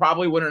honestly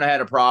probably wouldn't have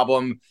had a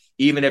problem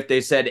even if they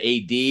said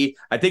AD.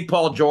 I think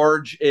Paul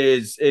George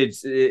is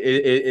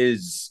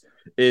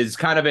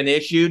kind of an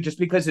issue just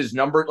because his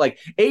number, like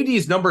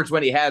AD's numbers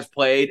when he has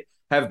played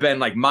have been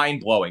like mind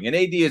blowing, and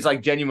AD is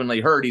like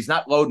genuinely hurt. He's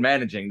not load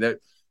managing.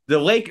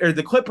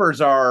 The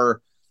Clippers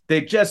are.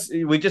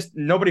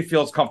 Nobody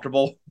feels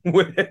comfortable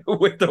with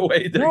the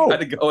way they're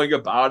kind of going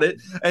about it,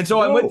 and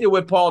so I'm with you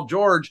with Paul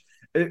George.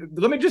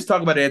 Let me just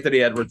talk about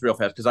Anthony Edwards real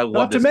fast because I love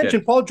Not to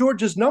mention, Paul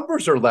George's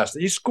numbers are less.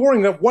 He's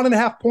scoring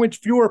 1.5 points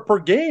fewer per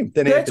game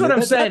than That's Anthony. What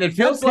I'm saying. It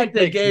feels like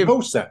they gave no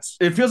sense.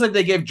 It feels like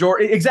they gave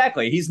George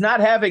exactly. He's not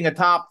having a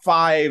top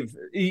 5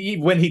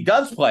 when he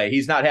does play.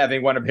 He's not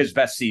having one of his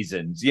best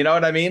seasons. You know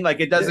what I mean? Like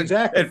it doesn't.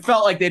 Exactly. It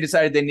felt like they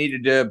decided they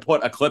needed to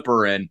put a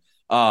Clipper in.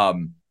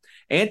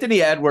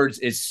 Anthony Edwards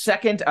is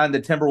 2nd on the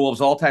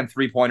Timberwolves all-time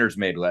 3-pointers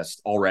made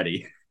list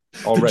already.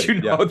 Did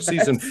you know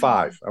season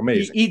 5.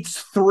 Amazing. He eats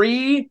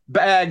 3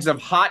 bags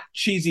of hot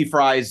cheesy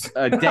fries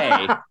a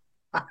day,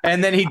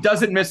 and then he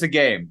doesn't miss a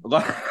game. We've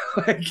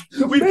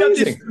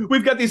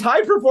got these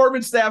high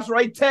performance staffs,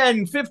 right?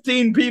 10,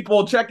 15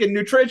 people checking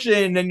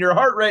nutrition and your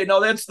heart rate and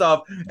all that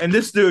stuff, and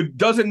this dude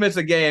doesn't miss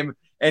a game,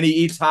 and he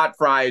eats hot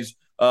fries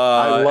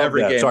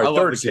every game. Sorry,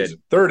 third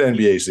season, third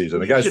NBA season.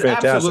 The guy's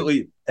fantastic.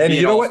 Absolutely, and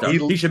you know what?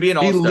 He should be an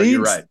All-Star.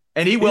 You're right.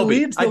 And he will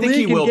be. I think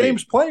he will be.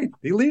 Games played.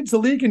 He leads the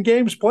league in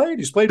games played.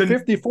 He's played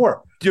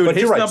 54. Dude, but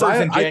his numbers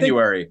in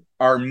January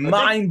are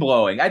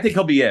mind-blowing. I think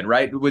he'll be in,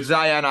 right? With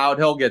Zion out,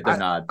 he'll get the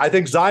nod. I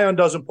think Zion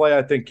doesn't play.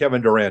 I think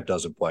Kevin Durant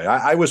doesn't play.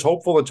 I was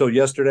hopeful until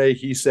yesterday.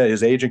 He said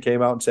his agent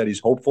came out and said he's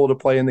hopeful to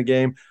play in the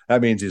game.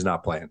 That means he's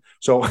not playing.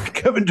 So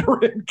Kevin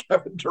Durant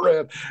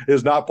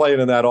is not playing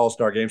in that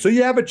All-Star game. So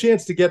you have a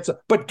chance to get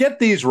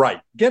these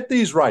right. Get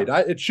these right.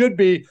 It should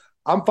be.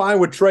 I'm fine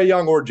with Trae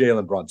Young or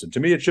Jalen Brunson. To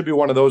me, it should be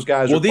one of those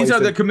guys. Well, these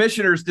are the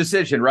commissioner's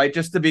decision, right?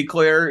 Just to be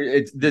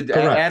clear,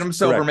 Adam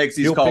Silver makes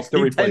these calls.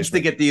 He tends to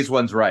get these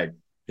ones right.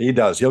 He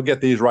does. He'll get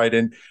these right,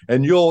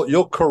 and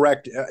you'll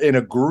correct an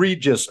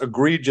egregious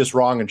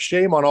wrong. And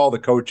shame on all the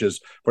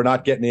coaches for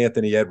not getting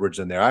Anthony Edwards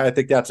in there. I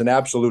think that's an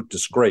absolute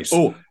disgrace.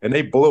 Ooh. And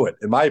they blew it.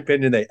 In my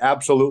opinion, they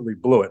absolutely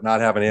blew it not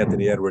having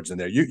Anthony Edwards in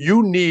there.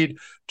 You need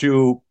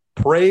to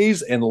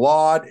praise and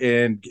laud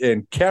and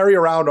carry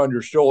around on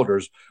your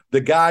shoulders the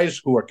guys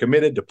who are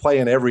committed to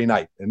playing every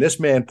night. And this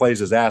man plays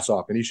his ass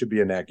off, and he should be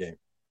in that game.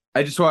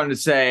 I just wanted to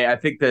say, I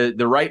think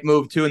the right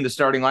move, too, in the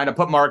starting lineup,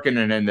 put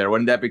Markkanen in there.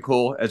 Wouldn't that be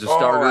cool as a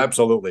starter?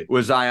 Absolutely.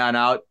 With Zion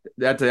out,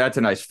 that's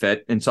a nice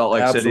fit in Salt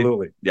Lake City.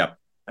 Absolutely. Yep.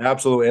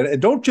 Absolutely.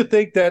 And don't you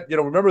think that,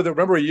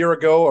 remember a year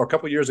ago or a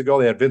couple of years ago,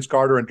 they had Vince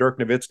Carter and Dirk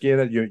Nowitzki in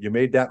it. You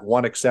made that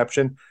one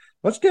exception.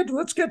 Let's get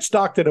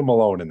Stockton and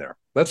Malone in there.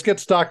 Let's get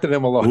Stockton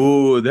and Malone.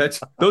 Ooh,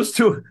 those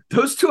two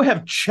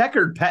have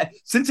checkered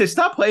since they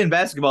stopped playing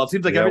basketball. It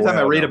seems like every time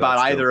I read about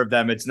either of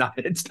them, it's not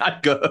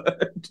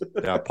good.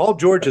 Yeah, Paul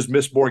George has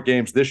missed more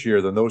games this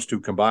year than those two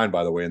combined,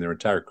 by the way, in their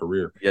entire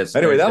career. Yes.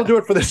 Anyway, that'll do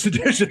it for this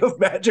edition of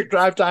Magic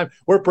Drive Time.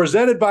 We're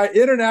presented by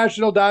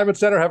International Diamond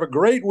Center. Have a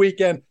great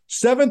weekend.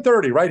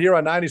 7:30 right here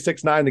on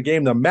 96.9 The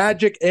Game. The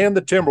Magic and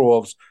the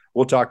Timberwolves.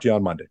 We'll talk to you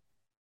on Monday.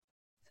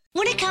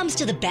 When it comes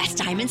to the best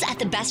diamonds at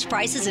the best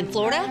prices in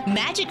Florida,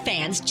 Magic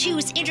fans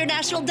choose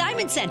International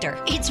Diamond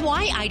Center. It's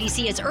why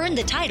IDC has earned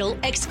the title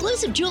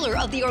exclusive jeweler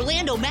of the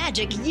Orlando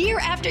Magic year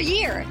after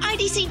year.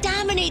 IDC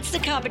dominates the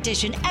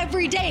competition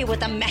every day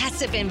with a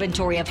massive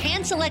inventory of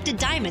hand-selected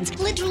diamonds,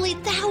 literally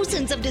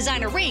thousands of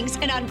designer rings,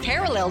 an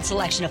unparalleled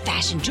selection of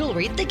fashion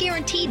jewelry, the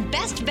guaranteed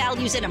best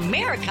values in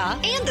America,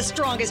 and the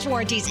strongest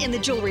warranties in the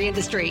jewelry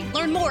industry.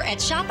 Learn more at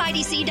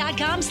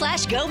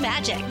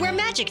shopidc.com/GoMagic, where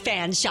Magic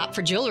fans shop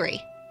for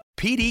jewelry.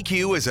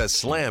 PDQ is a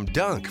slam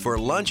dunk for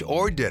lunch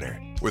or dinner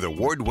with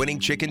award-winning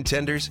chicken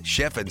tenders,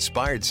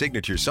 chef-inspired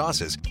signature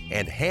sauces,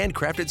 and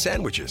handcrafted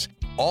sandwiches,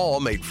 all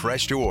made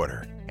fresh to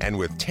order. And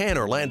with 10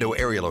 Orlando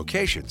area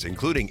locations,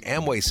 including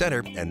Amway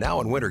Center and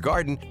now in Winter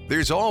Garden,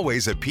 there's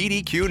always a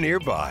PDQ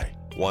nearby.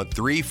 Want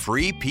 3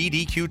 free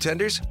PDQ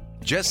tenders?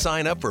 Just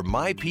sign up for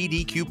My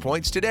PDQ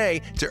Points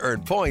today to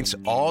earn points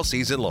all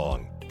season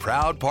long.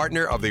 Proud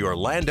partner of the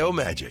Orlando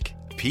Magic.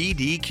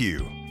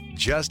 PDQ,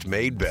 just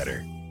made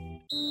better.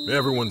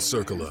 Everyone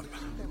circle up.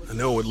 I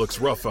know it looks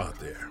rough out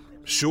there.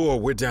 Sure,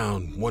 we're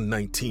down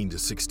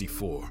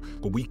 119-64,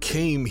 but we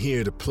came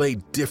here to play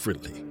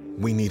differently.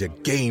 We need a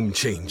game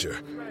changer.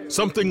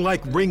 Something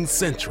like Ring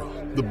Central,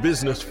 the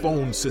business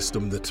phone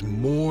system that's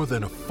more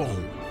than a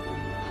phone.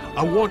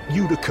 I want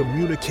you to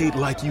communicate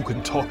like you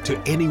can talk to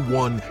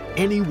anyone,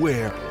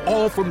 anywhere,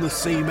 all from the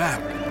same app.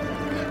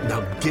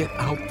 Now get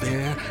out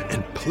there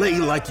and play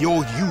like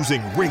you're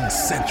using Ring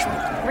Central.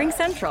 Ring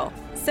Central.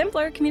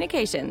 Simpler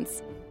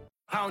communications.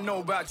 I don't know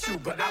about you,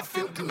 but I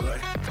feel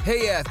good.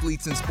 Hey,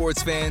 athletes and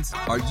sports fans,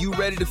 are you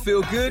ready to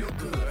feel good?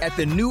 At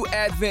the new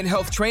Advent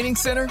Health Training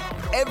Center,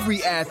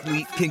 every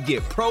athlete can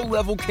get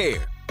pro-level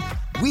care.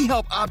 We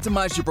help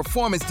optimize your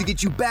performance to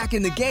get you back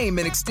in the game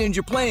and extend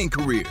your playing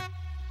career.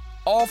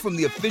 All from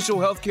the official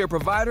healthcare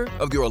provider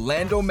of the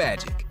Orlando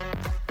Magic.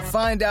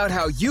 Find out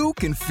how you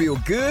can feel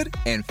good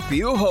and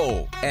feel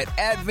whole at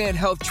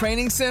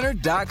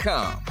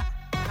AdventHealthTrainingCenter.com.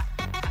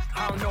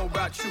 I don't know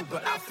about you,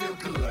 but I feel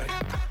good.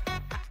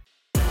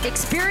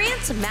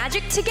 Experience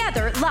Magic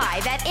together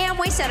live at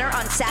Amway Center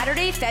on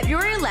Saturday,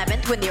 February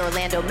 11th when the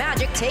Orlando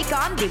Magic take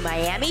on the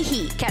Miami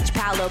Heat. Catch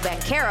Paolo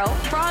Banchero,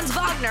 Franz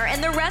Wagner,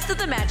 and the rest of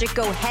the Magic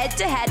go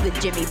head-to-head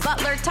with Jimmy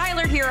Butler,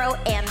 Tyler Hero,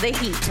 and the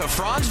Heat. To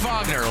Franz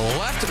Wagner,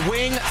 left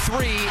wing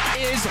 3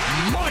 is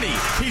money.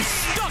 He's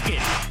stuck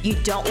it. You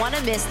don't want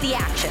to miss the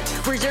action.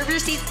 Reserve your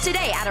seats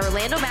today at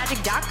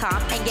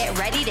OrlandoMagic.com and get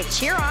ready to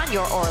cheer on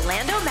your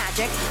Orlando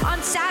Magic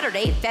on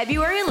Saturday,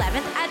 February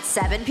 11th at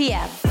 7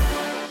 p.m.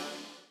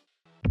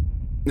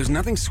 There's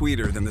nothing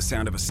sweeter than the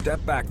sound of a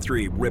step-back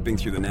 3 ripping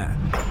through the net.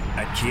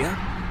 At Kia,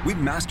 we've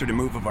mastered a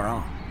move of our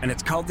own, and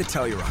it's called the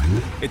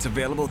Telluride. Its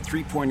available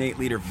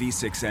 3.8-liter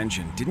V6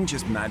 engine didn't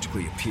just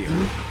magically appear.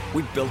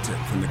 We built it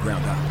from the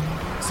ground up.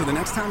 So the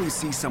next time you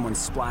see someone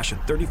splash a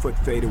 30-foot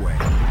fadeaway,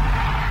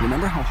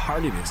 remember how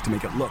hard it is to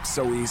make it look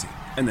so easy.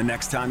 And the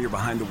next time you're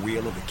behind the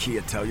wheel of the Kia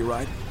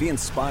Telluride, be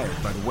inspired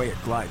by the way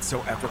it glides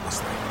so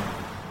effortlessly.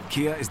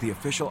 Kia is the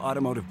official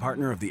automotive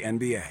partner of the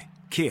NBA.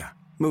 Kia,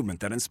 movement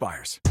that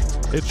inspires.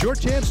 It's your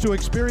chance to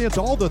experience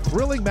all the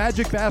thrilling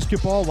Magic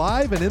basketball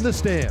live and in the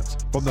stands.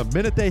 From the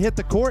minute they hit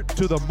the court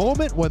to the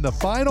moment when the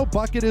final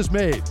bucket is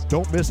made.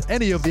 Don't miss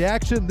any of the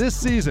action this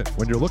season.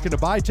 When you're looking to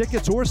buy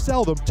tickets or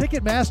sell them,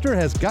 Ticketmaster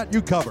has got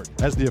you covered.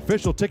 As the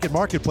official ticket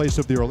marketplace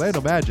of the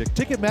Orlando Magic,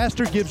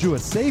 Ticketmaster gives you a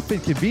safe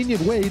and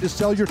convenient way to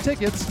sell your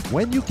tickets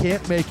when you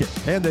can't make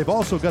it. And they've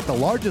also got the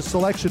largest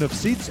selection of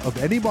seats of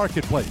any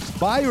marketplace.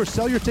 Buy or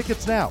sell your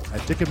tickets now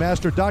at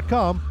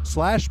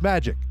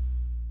Ticketmaster.com/magic.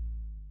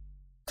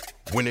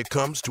 When it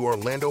comes to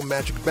Orlando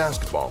Magic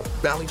basketball,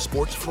 Bally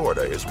Sports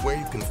Florida is where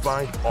you can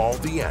find all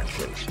the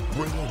action,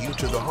 bringing you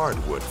to the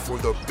hardwood for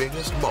the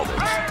biggest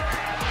moments.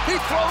 He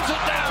throws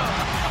it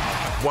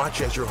down.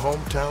 Watch as your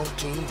hometown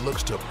team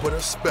looks to put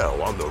a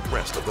spell on the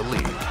rest of the league.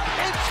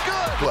 It's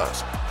good.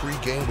 Plus,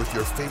 pre-game with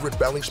your favorite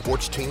Bally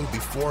Sports team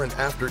before and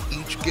after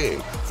each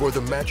game for the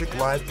Magic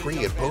Live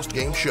pre- and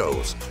post-game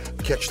shows.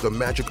 Catch the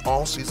Magic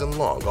all season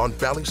long on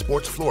Bally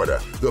Sports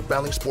Florida, the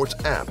Bally Sports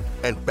app,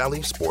 and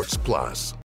Bally Sports Plus.